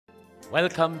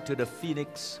Welcome to the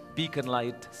Phoenix Beacon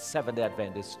Light Seventh-day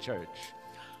Adventist Church,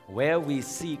 where we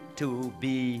seek to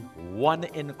be one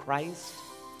in Christ,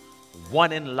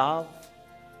 one in love,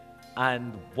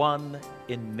 and one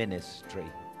in ministry.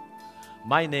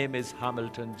 My name is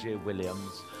Hamilton J.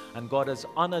 Williams, and God has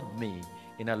honored me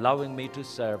in allowing me to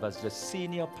serve as the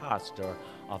senior pastor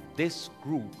of this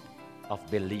group of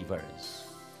believers.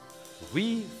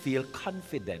 We feel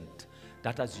confident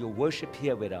that as you worship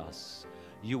here with us,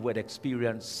 you would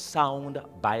experience sound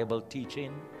Bible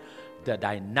teaching, the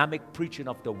dynamic preaching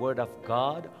of the Word of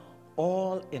God,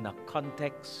 all in a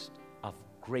context of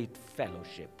great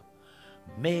fellowship.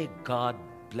 May God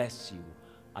bless you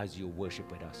as you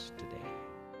worship with us today.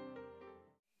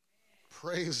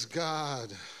 Praise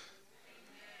God.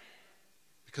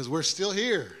 Because we're still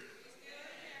here.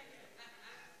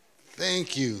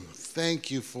 Thank you. Thank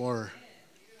you for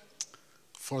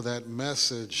that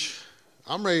message.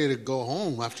 I'm ready to go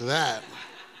home after that.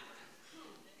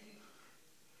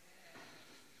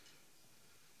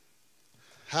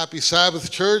 Happy Sabbath,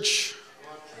 church.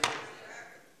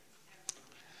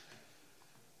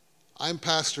 I'm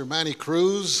Pastor Manny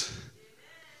Cruz,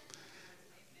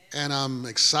 and I'm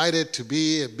excited to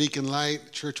be at Beacon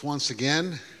Light Church once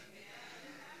again.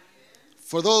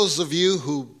 For those of you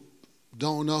who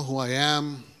don't know who I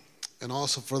am, and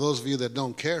also for those of you that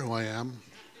don't care who I am,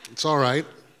 it's all right.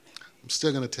 I'm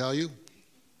still going to tell you.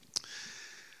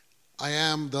 I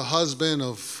am the husband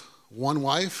of one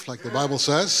wife, like the Bible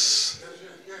says.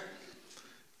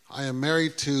 I am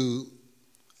married to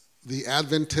the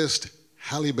Adventist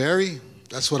Halle Berry.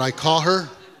 That's what I call her.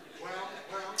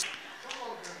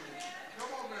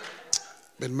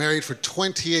 Been married for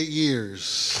 28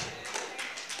 years.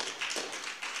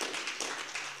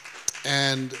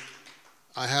 And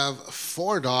I have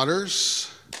 4 daughters.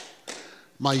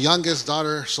 My youngest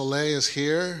daughter, Soleil, is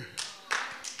here.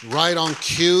 Right on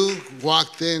cue,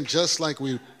 walked in just like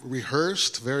we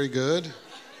rehearsed. Very good.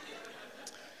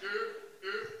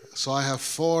 So I have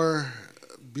 4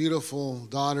 beautiful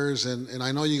daughters, and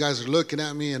I know you guys are looking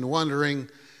at me and wondering,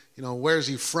 you know, where's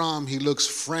he from? He looks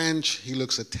French. He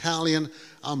looks Italian.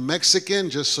 I'm Mexican,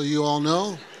 just so you all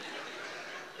know.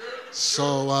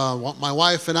 So my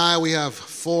wife and I, we have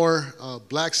 4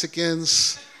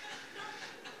 Blaxicans.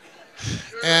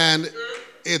 And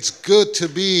it's good to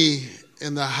be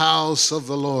in the house of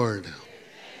the Lord.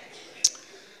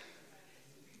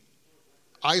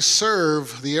 I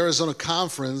serve the Arizona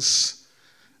Conference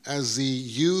as the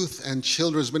Youth and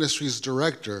Children's Ministries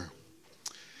Director.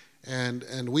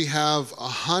 And we have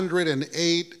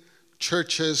 108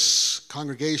 churches,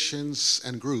 congregations,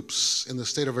 and groups in the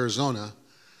state of Arizona.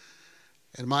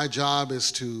 And my job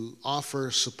is to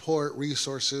offer support,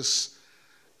 resources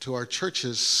to our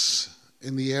churches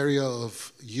in the area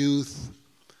of youth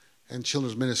and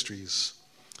children's ministries.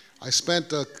 I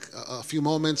spent a few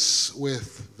moments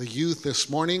with the youth this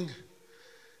morning,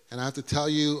 and I have to tell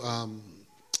you,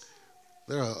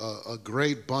 they're a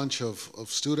great bunch of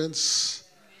students.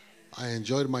 I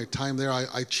enjoyed my time there.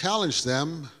 I challenged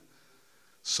them,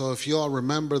 so if you all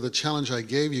remember the challenge I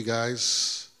gave you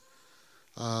guys,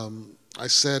 I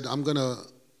said I'm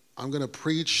gonna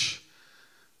preach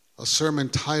a sermon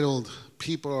titled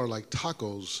 "People Are Like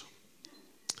Tacos."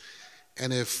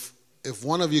 And if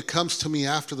one of you comes to me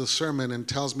after the sermon and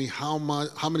tells me how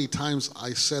many times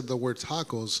I said the word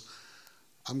tacos,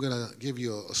 I'm gonna give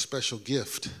you a special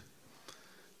gift.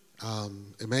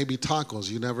 It may be tacos,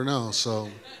 you never know.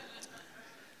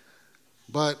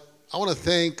 But I want to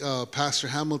thank Pastor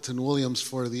Hamilton Williams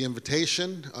for the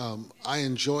invitation. I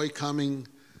enjoy coming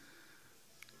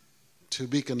to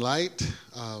Beacon Light.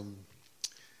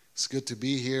 It's good to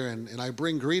be here, and I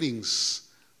bring greetings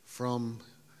from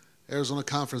Arizona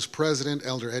Conference President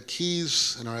Elder Ed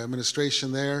Keys and our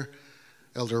administration there,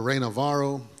 Elder Ray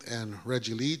Navarro and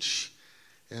Reggie Leach.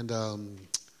 And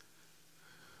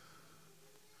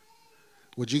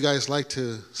would you guys like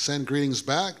to send greetings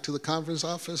back to the conference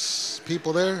office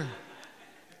people there?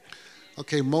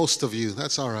 Okay, most of you,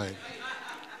 that's all right.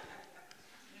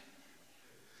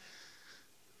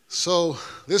 So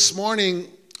this morning,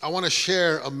 I want to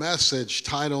share a message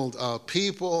titled,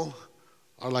 People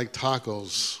Are Like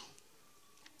Tacos.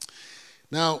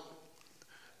 Now,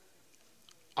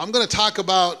 I'm going to talk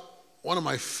about one of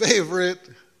my favorite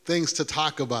things to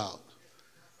talk about,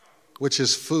 which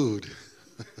is food.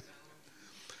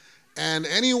 And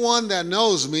anyone that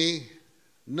knows me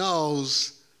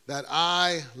knows that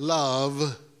I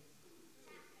love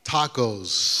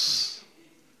tacos.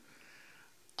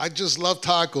 I just love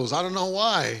tacos. I don't know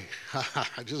why.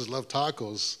 I just love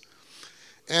tacos.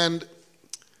 And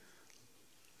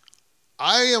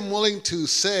I am willing to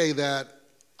say that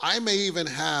I may even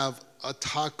have a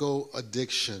taco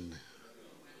addiction.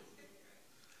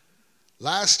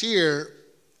 Last year,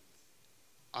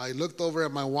 I looked over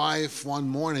at my wife one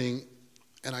morning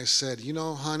and I said, you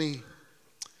know, honey,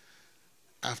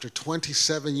 after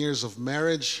 27 years of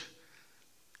marriage,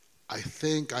 I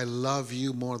think I love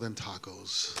you more than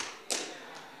tacos.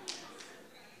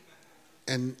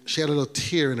 And she had a little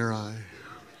tear in her eye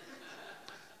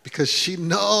because she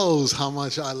knows how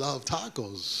much I love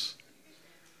tacos.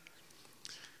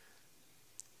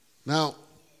 Now,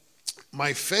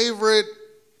 my favorite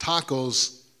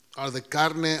tacos are the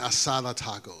carne asada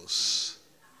tacos.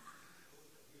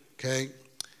 Okay?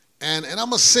 And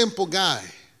I'm a simple guy.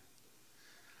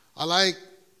 I like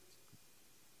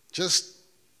just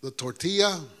the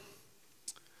tortilla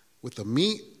with the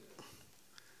meat,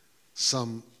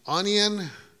 some onion,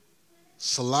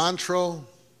 cilantro,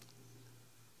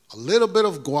 a little bit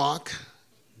of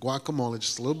guacamole,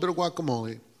 just a little bit of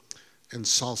guacamole, and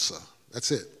salsa.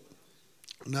 That's it.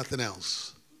 Nothing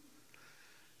else.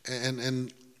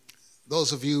 And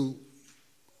those of you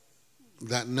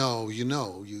that know,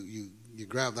 you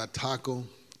grab that taco,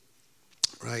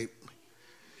 right?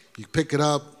 You pick it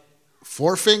up,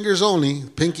 4 fingers only,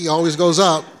 pinky always goes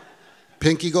up,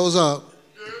 pinky goes up.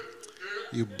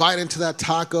 You bite into that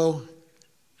taco.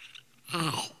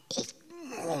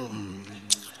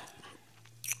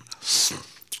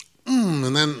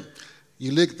 And then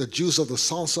you lick the juice of the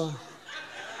salsa.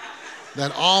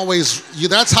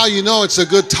 That's how you know it's a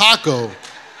good taco.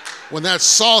 When that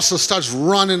salsa starts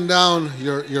running down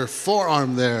your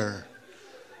forearm there.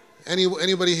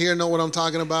 Anybody here know what I'm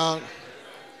talking about?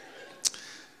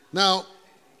 Now,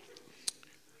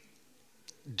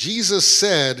 Jesus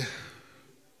said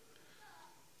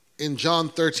in John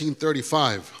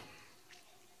 13:35,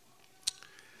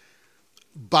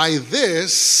 by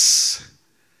this,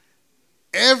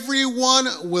 everyone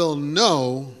will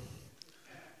know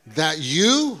that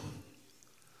you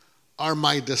are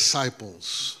my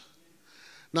disciples.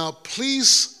 Now,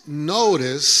 please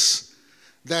notice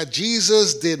that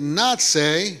Jesus did not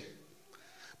say,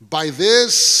 by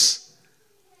this,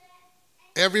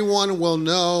 everyone will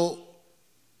know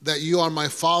that you are my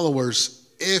followers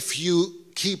if you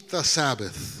keep the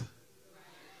Sabbath.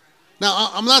 Now,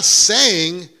 I'm not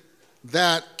saying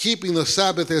that keeping the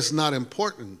Sabbath is not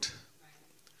important.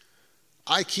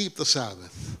 I keep the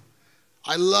Sabbath.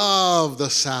 I love the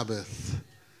Sabbath.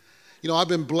 You know, I've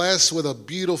been blessed with a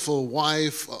beautiful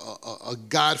wife, a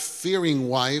God-fearing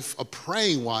wife, a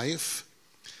praying wife.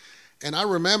 And I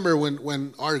remember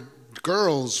when our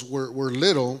girls were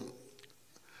little,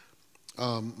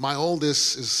 my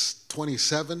oldest is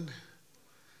 27.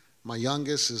 My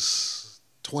youngest is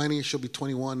 20. She'll be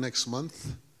 21 next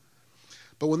month.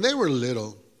 But when they were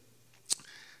little,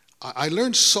 I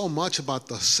learned so much about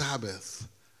the Sabbath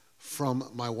from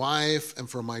my wife and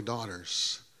from my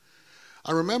daughters.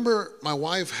 I remember my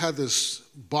wife had this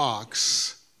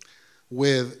box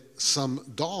with some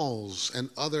dolls and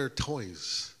other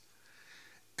toys.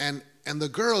 And the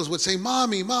girls would say,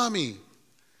 Mommy,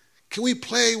 can we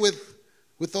play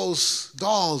with those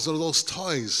dolls or those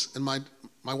toys? And my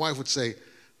wife would say,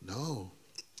 no,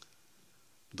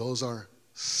 those are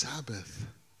Sabbath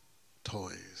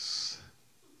toys.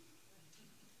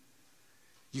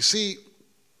 You see,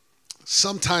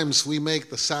 sometimes we make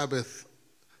the Sabbath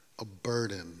a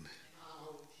burden.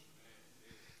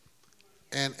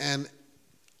 And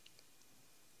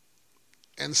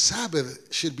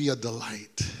Sabbath should be a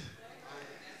delight.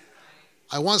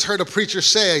 I once heard a preacher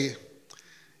say,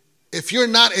 if you're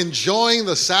not enjoying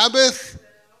the Sabbath,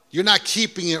 you're not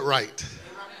keeping it right.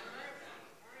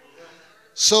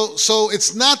 So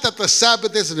it's not that the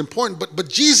Sabbath isn't important, but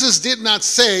Jesus did not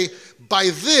say, by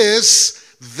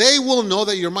this, they will know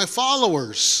that you're my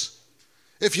followers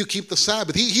if you keep the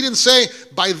Sabbath. He didn't say,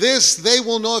 by this, they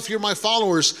will know if you're my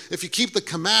followers if you keep the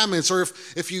commandments or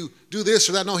if you do this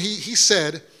or that. No, he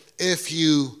said, if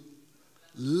you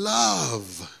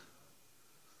love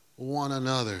one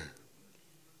another.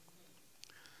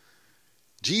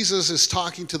 Jesus is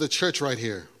talking to the church right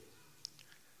here.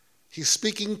 He's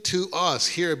speaking to us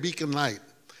here at Beacon Light.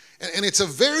 And it's a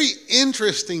very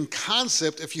interesting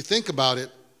concept if you think about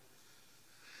it.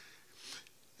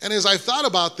 And as I've thought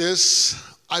about this,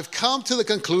 I've come to the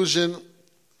conclusion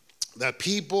that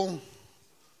people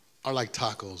are like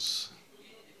tacos.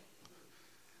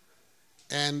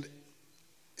 And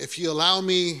if you allow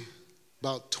me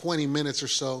about 20 minutes or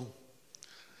so,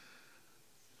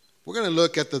 we're going to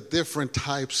look at the different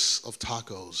types of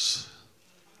tacos.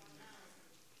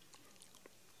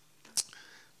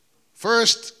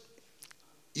 First,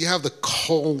 you have the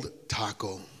cold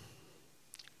taco.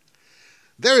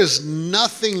 There is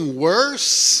nothing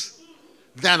worse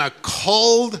than a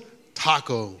cold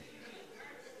taco.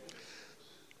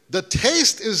 The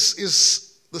taste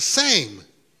is the same,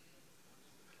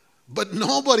 but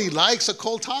nobody likes a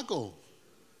cold taco.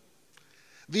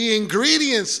 The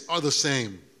ingredients are the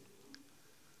same,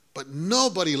 but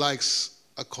nobody likes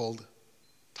a cold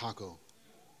taco.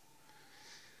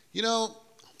 You know,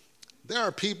 there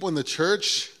are people in the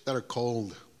church that are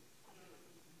cold.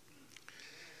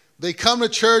 They come to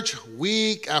church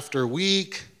week after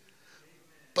week,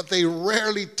 but they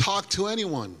rarely talk to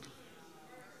anyone.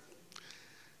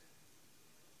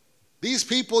 These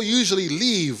people usually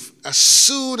leave as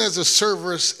soon as the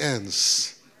service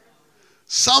ends.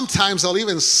 Sometimes they'll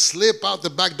even slip out the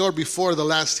back door before the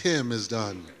last hymn is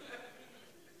done.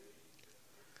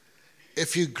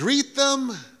 If you greet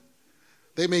them,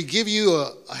 they may give you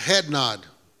a head nod,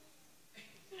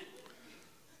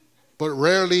 but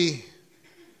rarely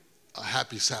a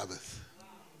happy Sabbath.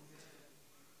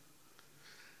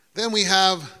 Then we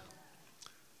have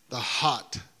the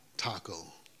hot taco.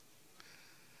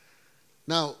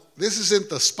 Now, this isn't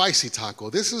the spicy taco.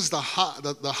 This is the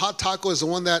hot taco is the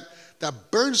one that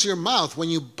burns your mouth when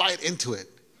you bite into it.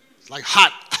 It's like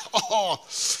hot. Oh,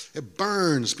 it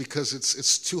burns because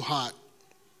it's too hot.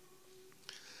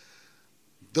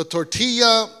 The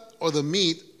tortilla or the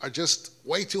meat are just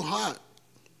way too hot.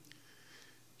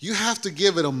 You have to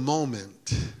give it a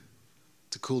moment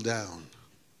to cool down.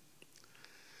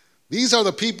 These are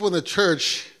the people in the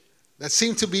church that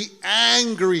seem to be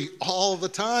angry all the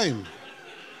time.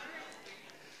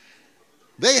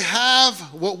 They have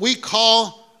what we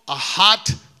call a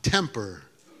hot temper.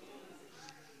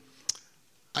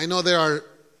 I know there are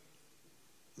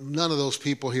none of those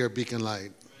people here at Beacon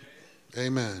Light.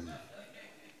 Amen.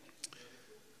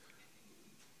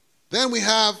 Then we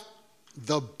have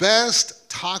the best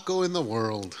taco in the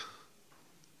world.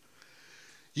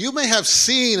 You may have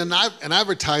seen an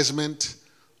advertisement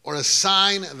or a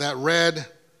sign that read,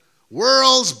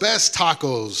 "World's Best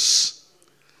Tacos."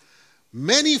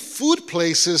 Many food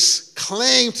places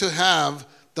claim to have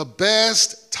the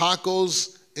best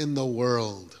tacos in the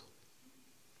world.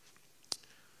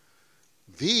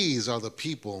 These are the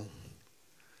people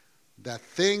that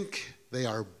think they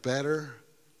are better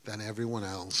than everyone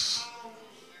else.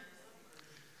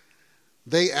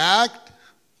 They act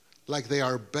like they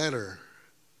are better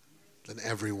than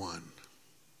everyone.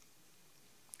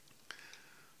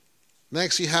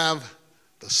 Next, you have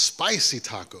the spicy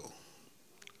taco.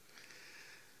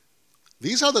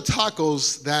 These are the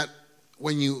tacos that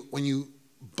when you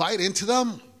bite into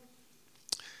them,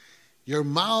 your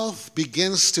mouth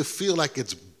begins to feel like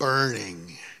it's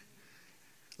burning.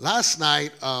 Last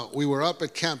night, we were up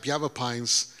at Camp Yava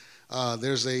Pines.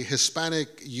 There's a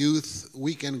Hispanic youth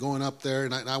weekend going up there,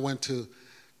 and I went to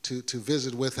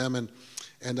visit with him,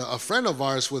 and a friend of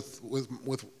ours with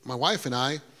my wife and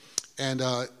I, and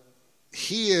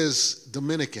he is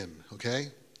Dominican,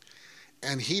 okay?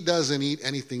 And he doesn't eat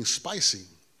anything spicy.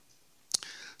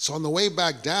 So on the way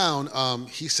back down,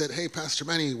 he said, "Hey, Pastor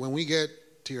Manny, when we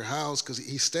get to your house," because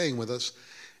he's staying with us,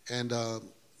 and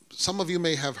some of you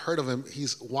may have heard of him.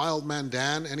 He's Wild Man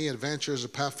Dan. Any adventurers or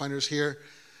pathfinders here?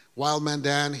 Wild Man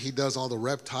Dan, he does all the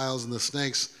reptiles and the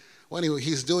snakes. Well, anyway,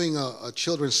 he's doing a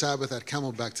children's Sabbath at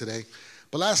Camelback today.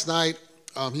 But last night,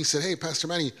 he said, "Hey, Pastor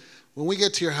Manny, when we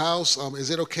get to your house, is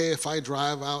it okay if I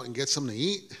drive out and get something to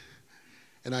eat?"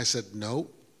 And I said, "No."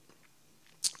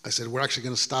 I said, "We're actually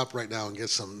going to stop right now and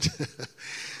get something."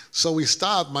 So we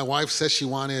stopped. My wife said she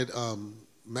wanted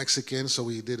Mexican, so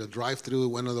we did a drive-through,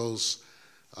 one of those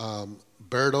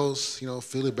Bertos, you know,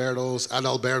 Filibertos,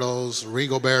 Adalbertos,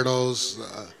 Rigobertos.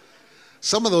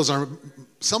 Some of those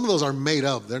are made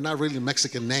up. They're not really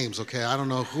Mexican names, okay? I don't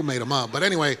know who made them up. But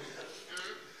anyway,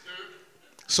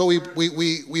 so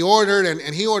we ordered,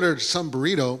 and he ordered some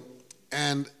burrito,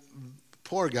 and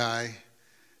poor guy,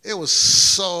 it was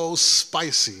so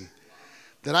spicy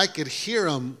that I could hear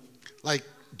him like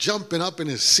jumping up in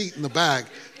his seat in the back,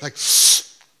 like,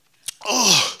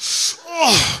 oh.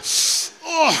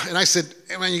 And I said,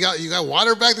 "Hey man, you got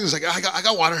water back there?" He's like, I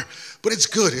got water, but it's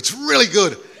good. It's really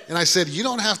good." And I said, "You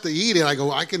don't have to eat it." I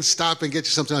go, "I can stop and get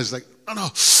you something else." He's like, "No.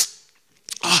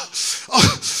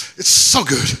 It's so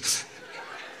good."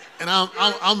 And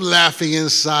I'm laughing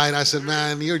inside. I said,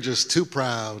 "Man, you're just too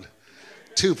proud.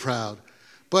 Too proud."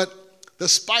 But the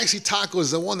spicy taco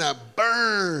is the one that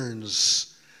burns.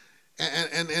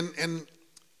 And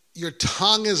your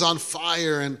tongue is on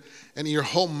fire, and your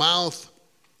whole mouth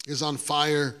is on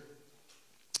fire.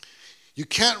 You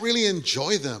can't really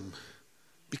enjoy them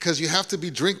because you have to be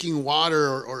drinking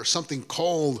water or something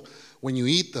cold when you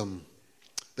eat them.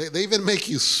 They even make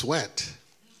you sweat.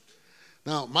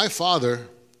 Now, my father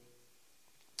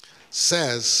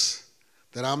says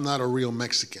that I'm not a real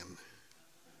Mexican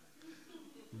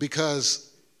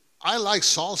because I like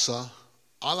salsa,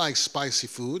 I like spicy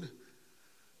food,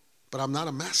 but I'm not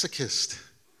a masochist.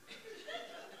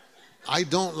 I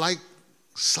don't like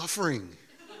suffering.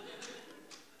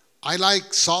 I like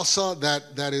salsa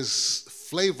that is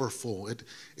flavorful.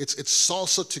 It's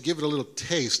salsa to give it a little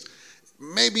taste.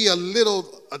 Maybe a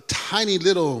tiny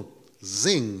little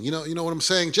zing. You know what I'm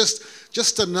saying?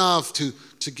 Just enough to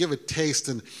give it taste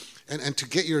and to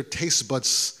get your taste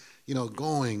buds,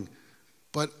 going.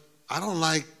 But I don't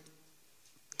like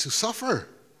to suffer.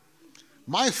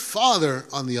 My father,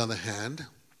 on the other hand,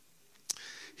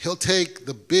 he'll take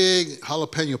the big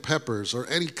jalapeno peppers or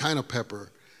any kind of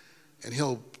pepper, and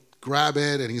he'll grab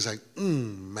it, and he's like,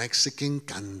 Mexican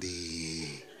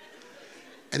candy.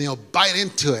 And he'll bite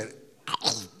into it.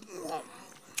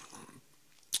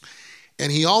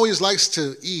 And he always likes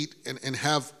to eat and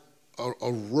have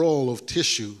a roll of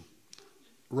tissue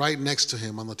right next to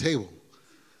him on the table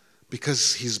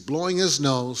because he's blowing his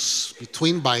nose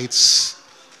between bites,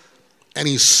 and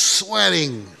he's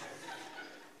sweating.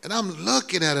 And I'm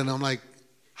looking at it, and I'm like,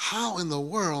 how in the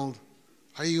world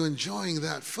are you enjoying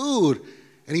that food?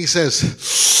 And he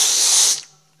says,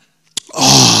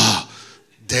 oh,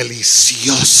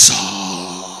 delicioso.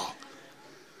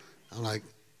 I'm like,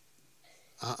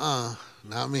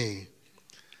 not me.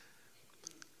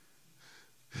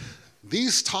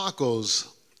 These tacos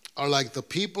are like the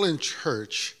people in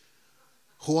church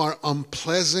who are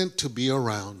unpleasant to be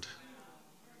around.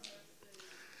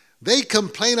 They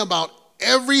complain about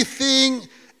everything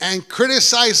and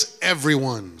criticize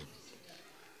everyone.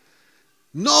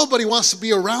 Nobody wants to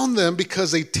be around them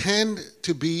because they tend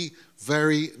to be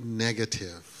very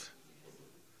negative.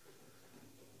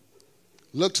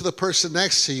 Look to the person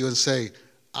next to you and say,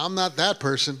 I'm not that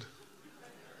person.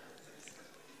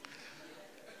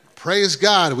 Praise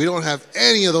God, we don't have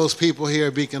any of those people here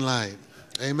at Beacon Light.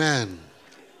 Amen.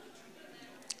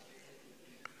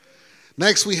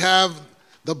 Next we have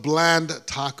the bland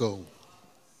taco.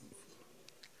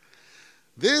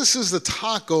 This is the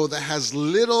taco that has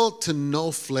little to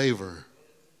no flavor.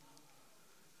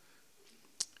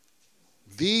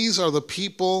 These are the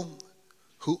people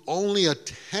who only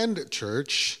attend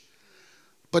church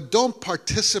but don't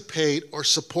participate or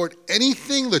support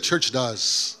anything the church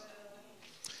does.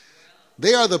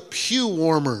 They are the pew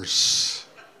warmers.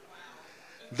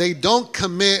 They don't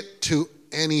commit to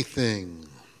anything.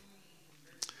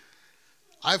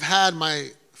 I've had my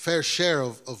fair share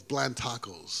of bland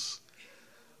tacos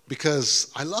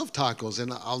because I love tacos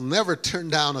and I'll never turn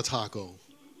down a taco.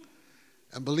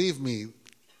 And believe me,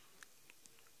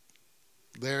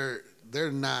 they're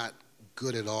not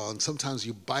good at all. And sometimes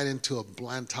you bite into a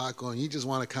bland taco and you just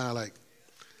want to kind of like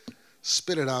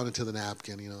spit it out into the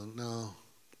napkin, no.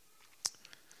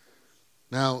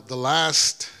 Now,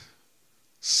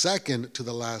 second to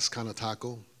the last kind of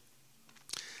taco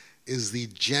is the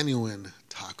genuine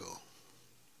taco.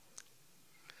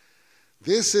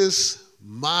 This is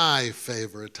my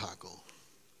favorite taco.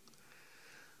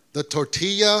 The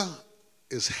tortilla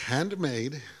is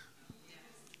handmade.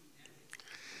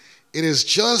 It is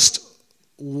just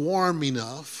warm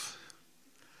enough.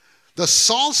 The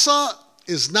salsa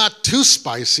is not too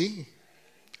spicy.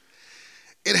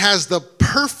 It has the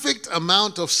perfect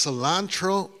amount of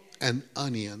cilantro and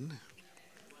onion.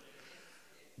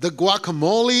 The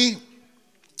guacamole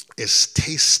is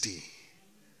tasty.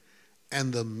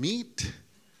 And the meat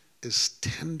is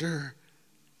tender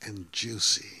and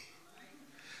juicy.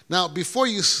 Now, before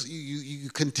you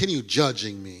continue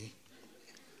judging me,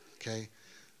 okay,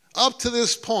 up to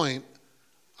this point,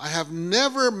 I have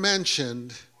never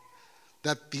mentioned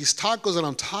that these tacos that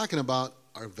I'm talking about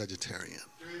are vegetarian.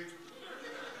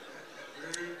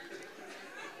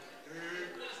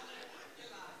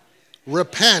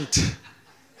 Repent.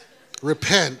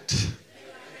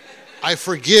 I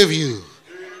forgive you.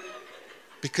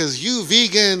 Because you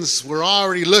vegans were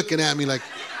already looking at me like,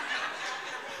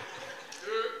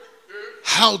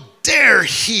 how dare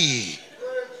he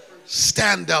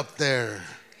stand up there?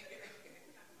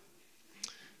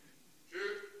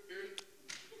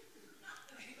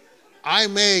 I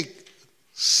make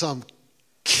some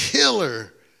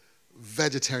killer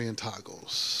vegetarian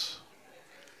tacos.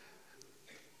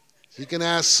 You can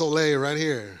ask Soleil right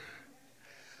here.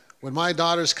 When my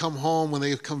daughters come home, when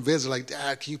they come visit, like,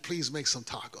 Dad, can you please make some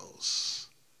tacos?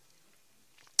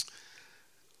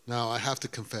 Now, I have to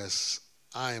confess,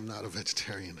 I am not a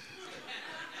vegetarian.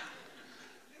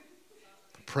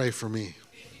 Pray for me.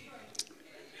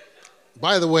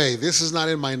 By the way, this is not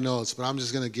in my notes, but I'm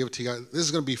just going to give it to you guys. This is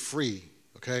going to be free,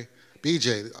 okay?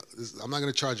 BJ, I'm not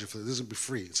going to charge you for this. This will be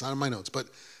free. It's not in my notes. But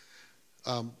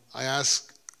I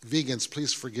ask vegans,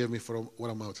 please forgive me for what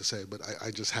I'm about to say, but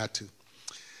I just had to.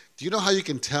 Do you know how you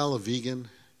can tell a vegan?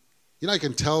 You know, you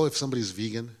can tell if somebody's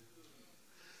vegan.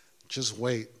 Just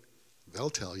wait. They'll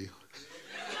tell you.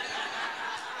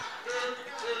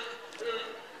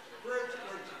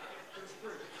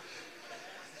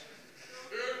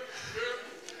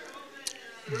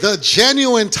 The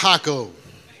genuine taco.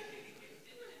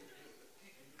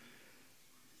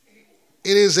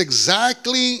 It is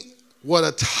exactly what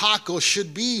a taco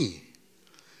should be.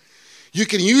 You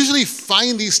can usually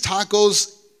find these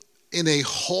tacos in a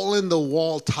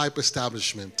hole-in-the-wall type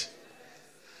establishment.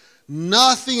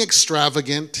 Nothing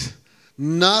extravagant,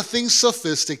 nothing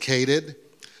sophisticated,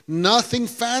 nothing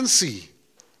fancy.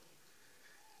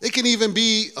 It can even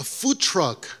be a food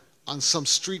truck on some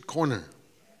street corner.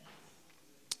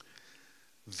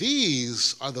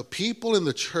 These are the people in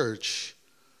the church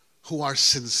who are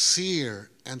sincere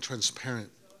and transparent.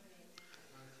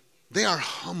 They are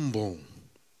humble.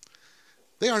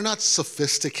 They are not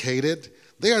sophisticated.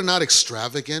 They are not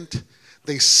extravagant.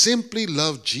 They simply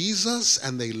love Jesus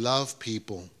and they love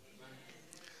people.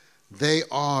 They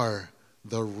are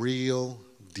the real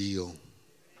deal.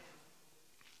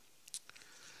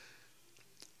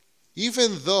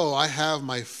 Even though I have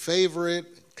my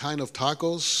favorite kind of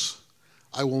tacos,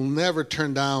 I will never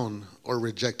turn down or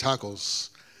reject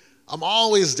tacos. I'm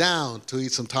always down to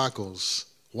eat some tacos.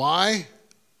 Why?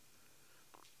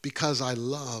 Because I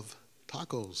love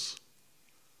tacos.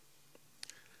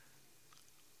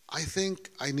 I think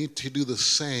I need to do the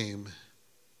same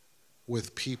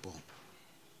with people.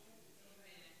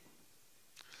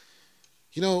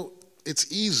 You know,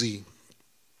 it's easy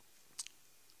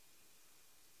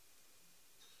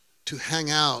to hang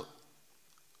out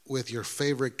with your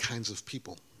favorite kinds of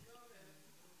people.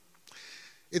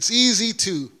 It's easy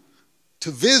to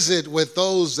visit with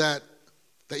those that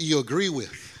you agree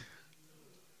with.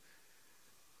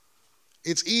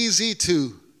 It's easy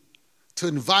to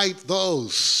invite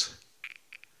those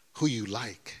who you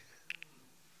like.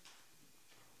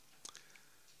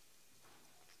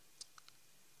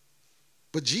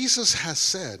 But Jesus has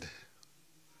said,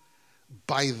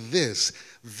 by this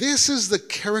is the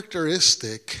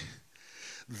characteristic,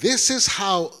 this is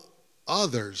how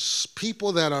others,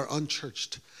 people that are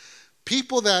unchurched,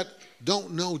 people that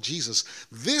don't know Jesus,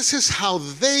 this is how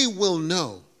they will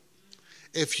know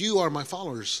if you are my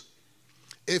followers.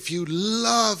 If you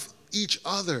love each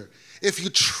other, if you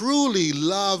truly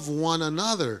love one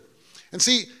another. And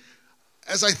see,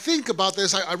 as I think about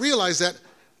this, I realize that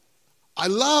I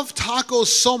love tacos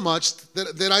so much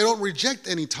that I don't reject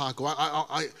any taco.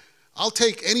 I'll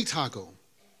take any taco.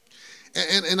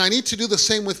 And I need to do the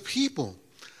same with people.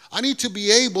 I need to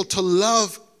be able to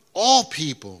love all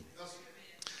people.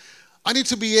 I need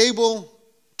to be able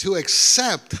to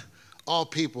accept all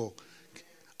people.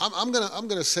 I'm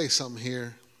gonna say something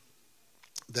here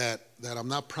that I'm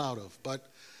not proud of. But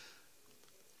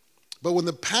when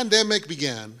the pandemic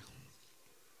began,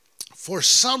 for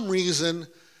some reason,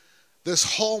 this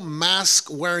whole mask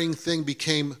wearing thing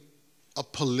became a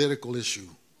political issue.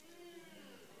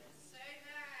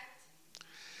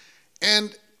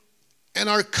 And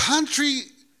our country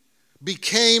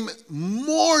became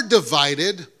more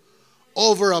divided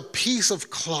over a piece of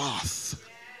cloth.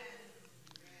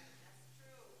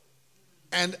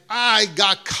 And I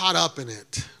got caught up in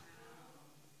it.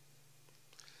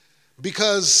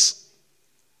 Because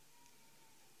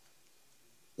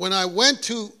when I went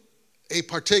to a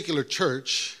particular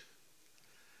church,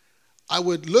 I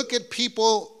would look at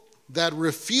people that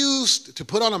refused to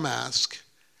put on a mask,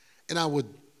 and I would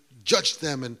judge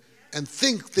them and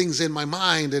think things in my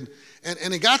mind. And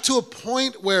it got to a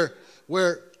point where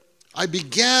I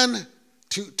began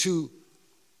to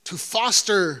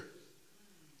foster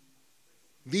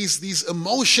these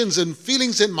emotions and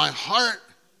feelings in my heart.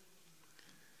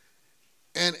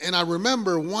 And I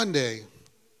remember one day,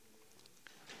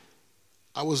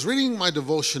 I was reading my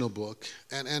devotional book,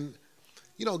 and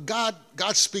you know, God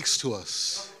speaks to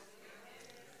us.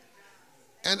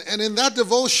 And in that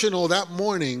devotional that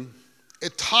morning,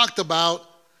 it talked about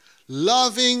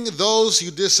loving those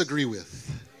you disagree with.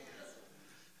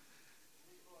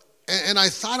 And I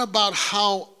thought about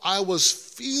how I was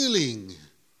feeling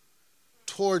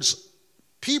towards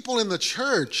people in the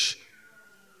church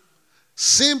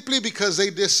simply because they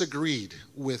disagreed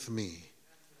with me.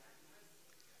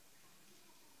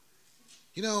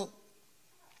 You know,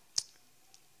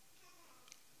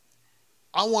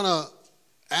 I want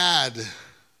to add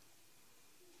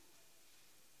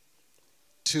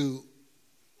to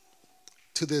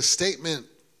this statement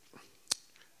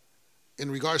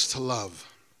in regards to love.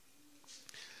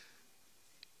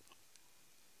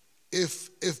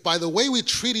 If by the way we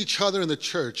treat each other in the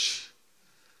church,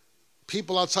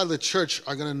 people outside of the church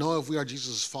are going to know if we are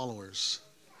Jesus' followers,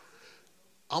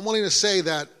 I'm willing to say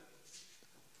that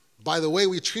by the way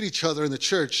we treat each other in the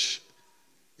church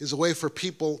is a way for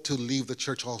people to leave the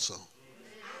church also.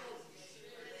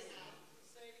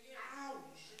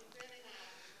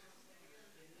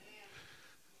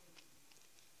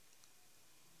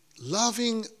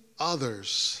 Loving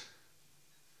others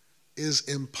is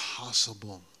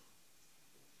impossible.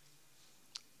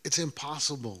 It's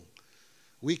impossible.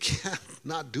 We can't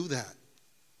not do that.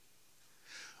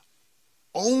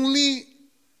 Only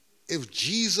if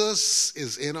Jesus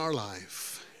is in our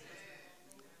life.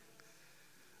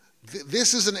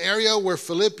 This is an area where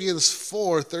Philippians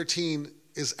 4:13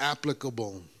 is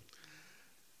applicable.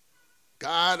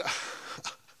 God,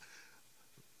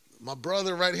 my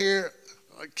brother right here,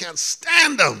 I can't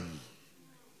stand him.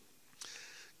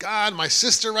 God, my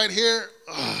sister right here,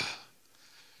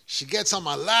 she gets on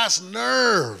my last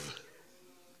nerve.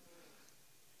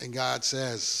 And God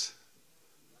says,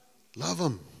 love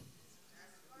him.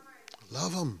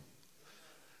 Love him.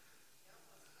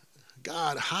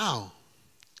 God, how?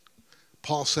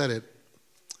 Paul said it,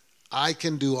 I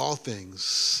can do all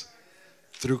things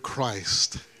through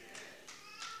Christ.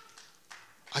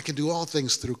 I can do all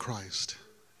things through Christ.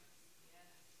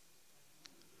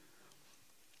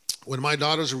 When my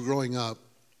daughters were growing up,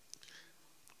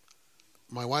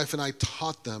 my wife and I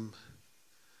taught them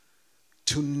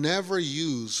to never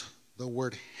use the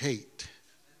word hate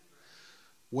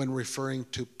when referring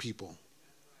to people.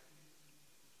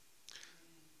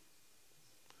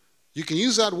 You can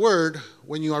use that word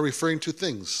when you are referring to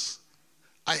things.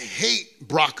 I hate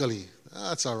broccoli.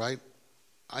 That's all right.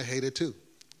 I hate it too.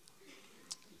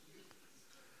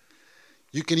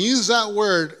 You can use that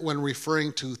word when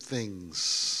referring to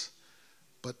things,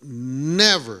 but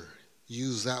never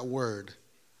use that word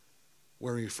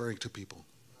when referring to people.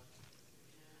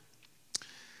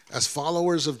 As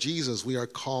followers of Jesus, we are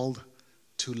called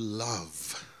to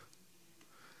love.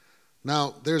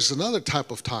 Now, there's another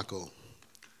type of taco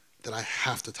that I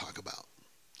have to talk about.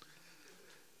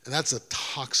 And that's a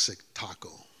toxic taco.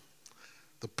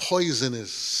 The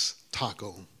poisonous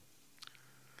taco.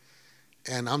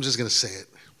 And I'm just going to say it.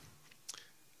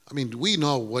 I mean, we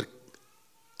know what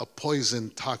a poison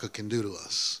taco can do to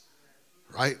us,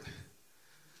 right?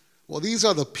 Well, these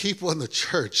are the people in the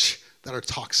church that are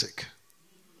toxic.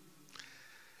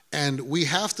 And we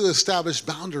have to establish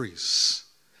boundaries.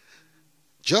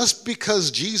 Just because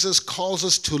Jesus calls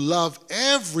us to love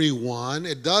everyone,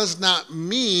 it does not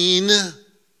mean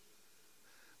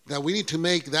that we need to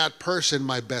make that person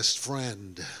my best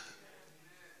friend.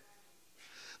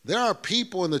 There are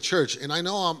people in the church, and I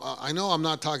know I'm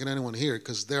not talking to anyone here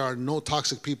because there are no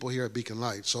toxic people here at Beacon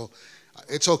Light, so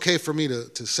it's okay for me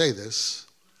to say this.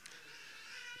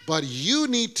 But you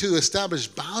need to establish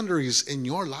boundaries in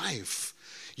your life.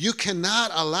 You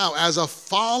cannot allow, as a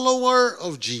follower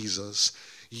of Jesus,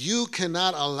 you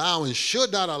cannot allow and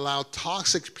should not allow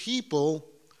toxic people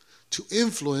to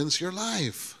influence your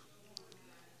life.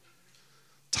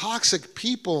 Toxic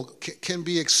people can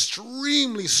be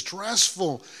extremely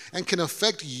stressful and can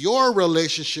affect your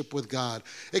relationship with God.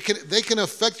 They can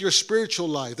affect your spiritual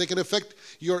life. They can affect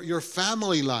your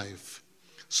family life.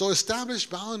 So establish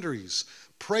boundaries.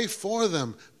 Pray for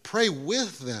them. Pray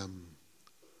with them.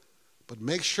 But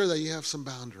make sure that you have some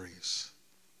boundaries.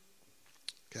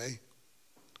 Okay?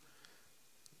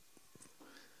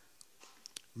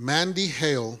 Mandy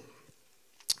Hale,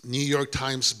 New York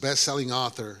Times bestselling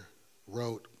author,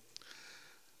 wrote,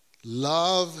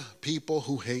 love people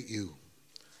who hate you.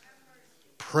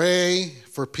 Pray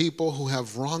for people who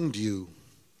have wronged you.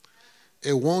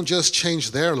 It won't just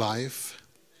change their life,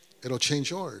 it'll change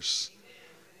yours.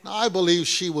 Now, I believe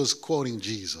she was quoting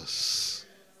Jesus.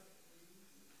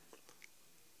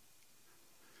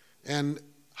 And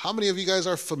how many of you guys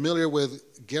are familiar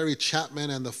with Gary Chapman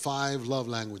and the 5 love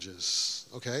languages?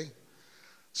 Okay?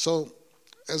 So,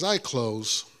 as I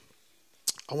close,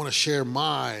 I want to share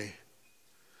my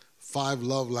 5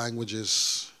 love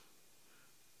languages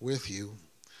with you.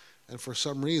 And for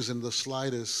some reason, the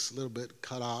slide is a little bit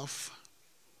cut off.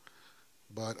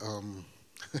 But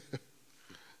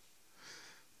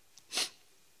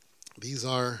these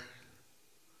are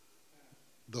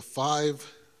the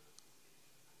 5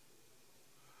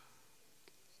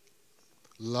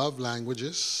 love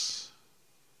languages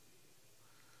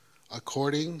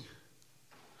according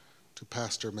to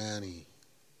Pastor Manny.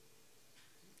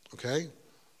 Okay?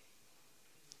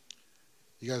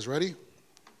 You guys ready?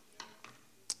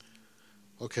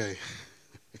 Okay.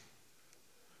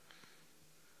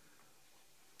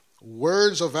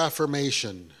 Words of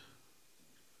affirmation.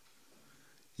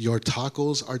 Your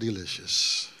tacos are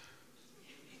delicious.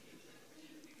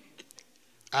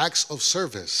 Acts of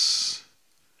service.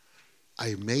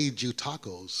 I made you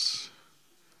tacos.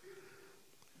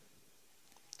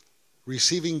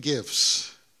 Receiving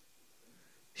gifts.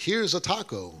 Here's a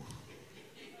taco.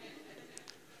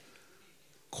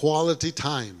 Quality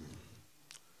time.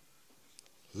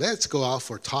 Let's go out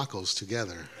for tacos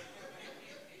together.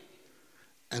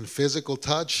 And physical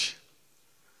touch.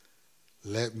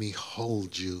 Let me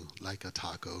hold you like a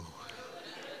taco.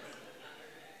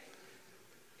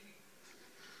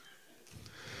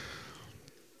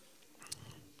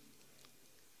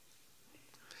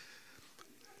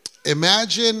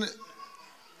 Imagine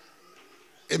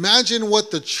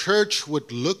what the church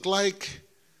would look like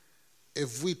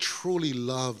if we truly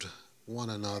loved one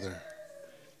another.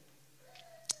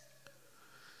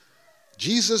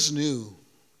 Jesus knew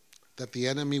that the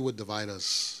enemy would divide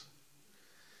us.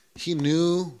 He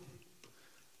knew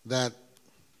that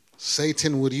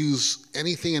Satan would use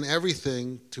anything and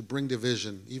everything to bring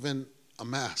division, even a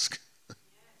mask.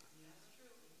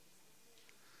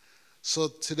 So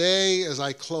today, as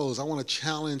I close, I want to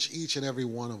challenge each and every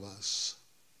one of us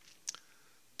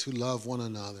to love one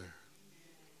another.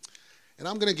 And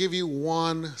I'm going to give you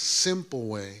one simple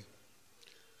way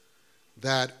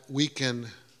that we can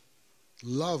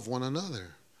love one another.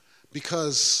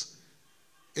 Because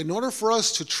in order for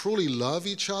us to truly love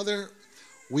each other,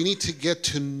 we need to get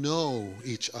to know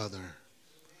each other.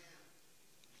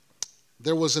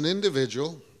 There was an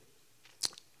individual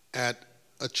at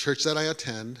a church that I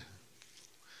attend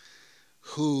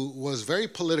who was very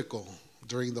political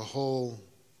during the whole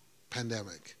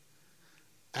pandemic.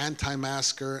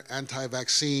 Anti-masker,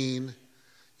 anti-vaccine,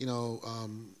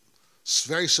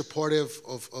 very supportive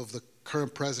of the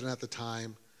current president at the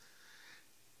time.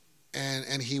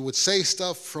 And he would say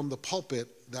stuff from the pulpit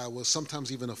that was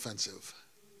sometimes even offensive.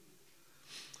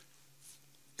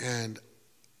 And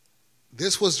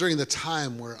this was during the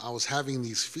time where I was having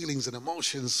these feelings and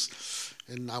emotions,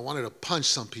 and I wanted to punch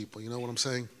some people, you know what I'm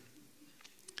saying?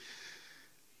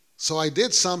 So I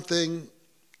did something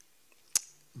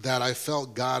that I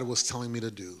felt God was telling me to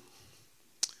do.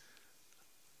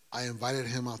 I invited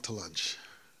him out to lunch.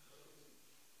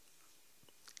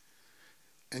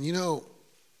 And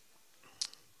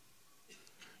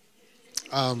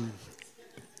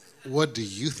what do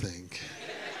you think?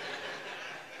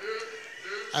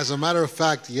 As a matter of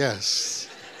fact, yes.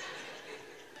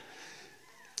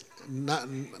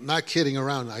 Not kidding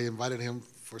around. I invited him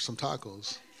for some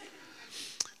tacos.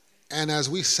 And as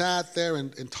we sat there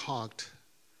and talked,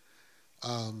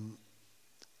 I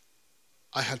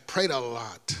had prayed a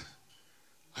lot.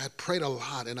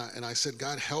 And I said,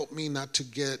 God, help me not to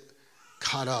get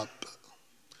caught up.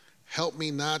 Help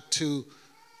me not to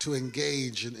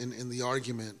engage in the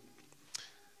argument.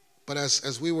 But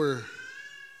as we were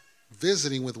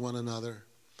visiting with one another,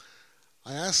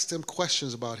 I asked him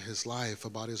questions about his life,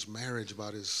 about his marriage,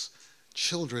 about his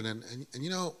children. And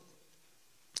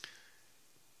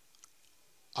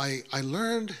I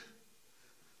learned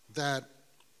that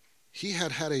he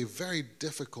had had a very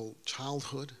difficult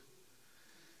childhood,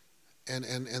 and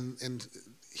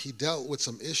he dealt with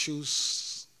some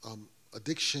issues,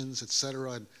 addictions,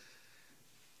 etc.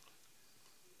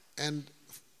 And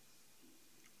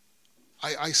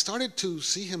I started to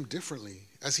see him differently.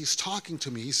 As he's talking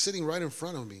to me, he's sitting right in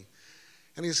front of me,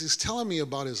 and he's telling me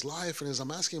about his life, and as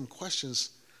I'm asking him questions,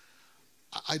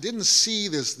 I didn't see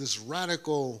this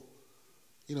radical,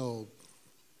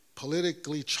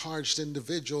 politically charged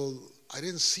individual. I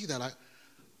didn't see that.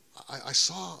 I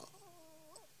saw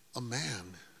a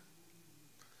man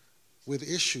with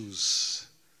issues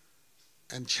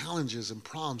and challenges and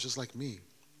problems just like me.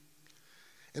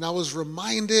 And I was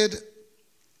reminded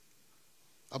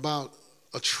about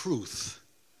a truth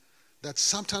that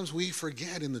sometimes we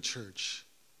forget in the church.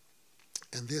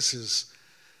 And this is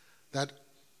that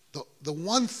the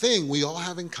one thing we all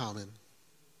have in common,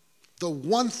 the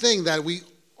one thing that we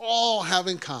all have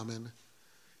in common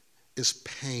is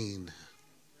pain.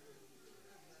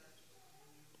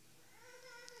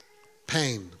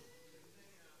 Pain.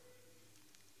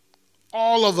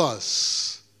 All of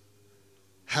us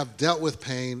have dealt with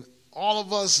pain. All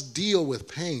of us deal with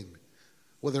pain,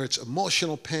 whether it's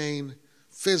emotional pain,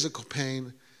 physical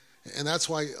pain. And that's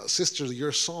why, sister,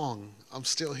 your song, I'm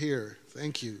Still Here,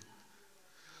 thank you.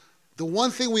 The one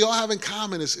thing we all have in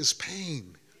common is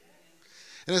pain.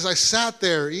 And as I sat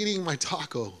there eating my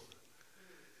taco,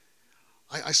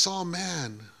 I saw a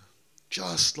man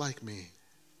just like me.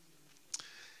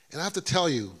 And I have to tell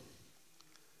you,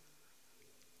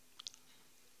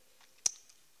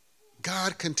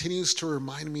 God continues to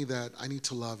remind me that I need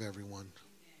to love everyone.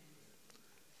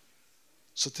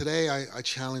 So today I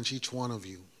challenge each one of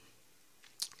you.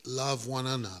 Love one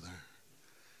another.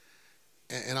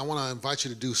 And I want to invite you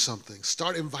to do something.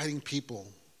 Start inviting people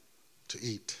to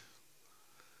eat.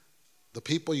 The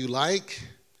people you like,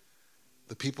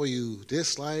 the people you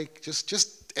dislike,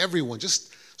 just everyone.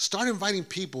 Just start inviting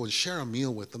people and share a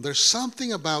meal with them. There's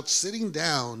something about sitting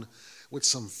down with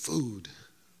some food.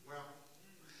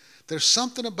 There's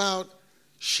something about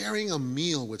sharing a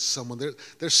meal with someone.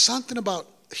 There's something about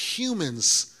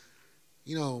humans,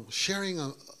 sharing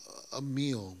a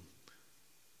meal.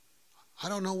 I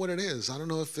don't know what it is. I don't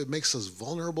know if it makes us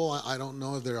vulnerable. I don't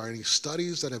know if there are any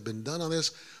studies that have been done on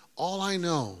this. All I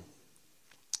know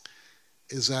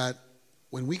is that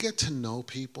when we get to know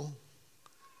people,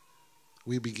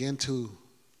 we begin to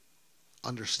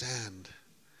understand,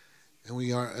 and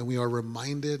we are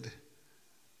reminded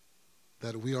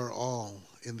that we are all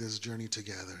in this journey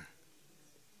together.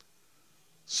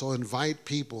 So invite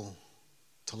people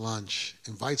to lunch.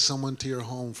 Invite someone to your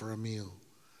home for a meal.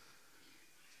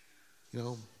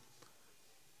 You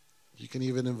can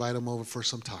even invite them over for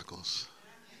some tacos.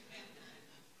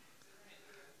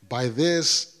 By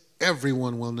this,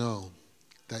 everyone will know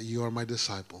that you are my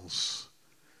disciples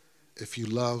if you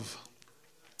love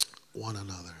one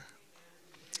another.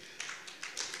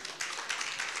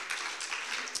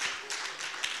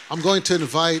 I'm going to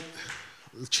invite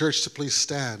the church to please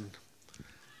stand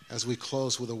as we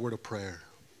close with a word of prayer.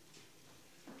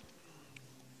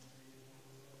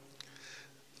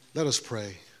 Let us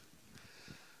pray.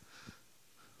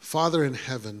 Father in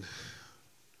heaven,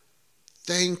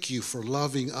 thank you for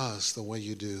loving us the way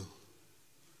you do.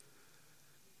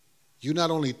 You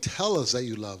not only tell us that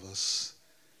you love us,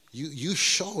 you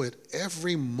show it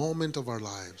every moment of our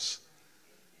lives.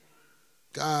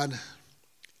 God,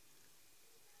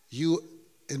 you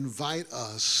invite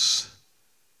us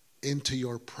into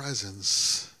your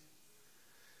presence.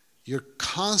 You're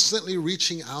constantly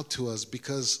reaching out to us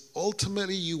because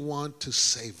ultimately you want to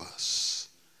save us.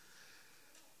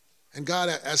 And God,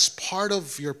 as part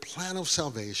of your plan of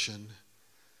salvation,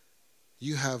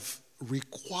 you have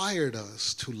required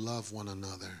us to love one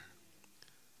another.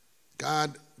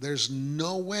 God, there's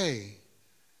no way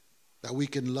that we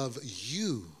can love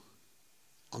you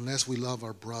unless we love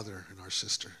our brother and our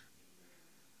sister.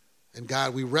 And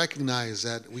God, we recognize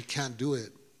that we can't do it.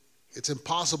 It's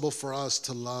impossible for us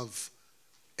to love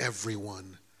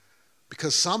everyone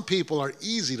because some people are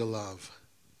easy to love,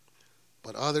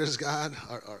 but others, God,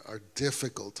 are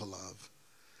difficult to love.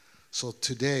 So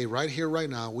today, right here, right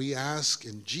now, we ask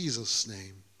in Jesus'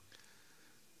 name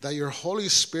that your Holy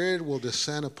Spirit will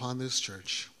descend upon this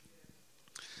church,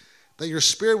 that your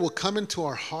Spirit will come into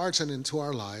our hearts and into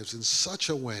our lives in such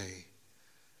a way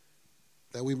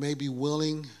that we may be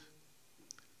willing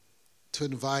to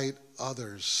invite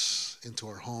others into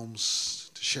our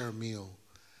homes to share a meal.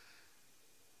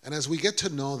 And as we get to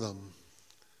know them,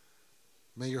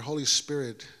 may your Holy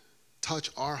Spirit touch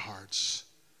our hearts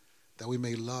that we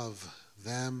may love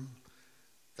them,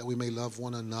 that we may love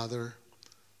one another,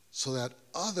 so that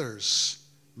others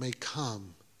may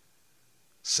come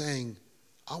saying,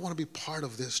 I want to be part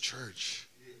of this church.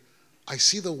 I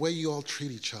see the way you all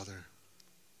treat each other.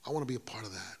 I want to be a part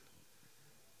of that.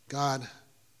 God,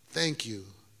 thank you.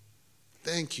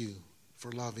 Thank you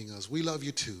for loving us. We love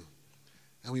you too.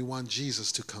 And we want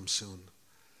Jesus to come soon.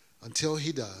 Until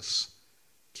he does,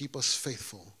 keep us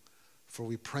faithful. For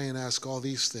we pray and ask all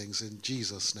these things in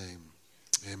Jesus' name.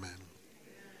 Amen.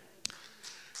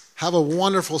 Have a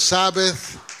wonderful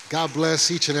Sabbath. God bless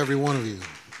each and every one of you.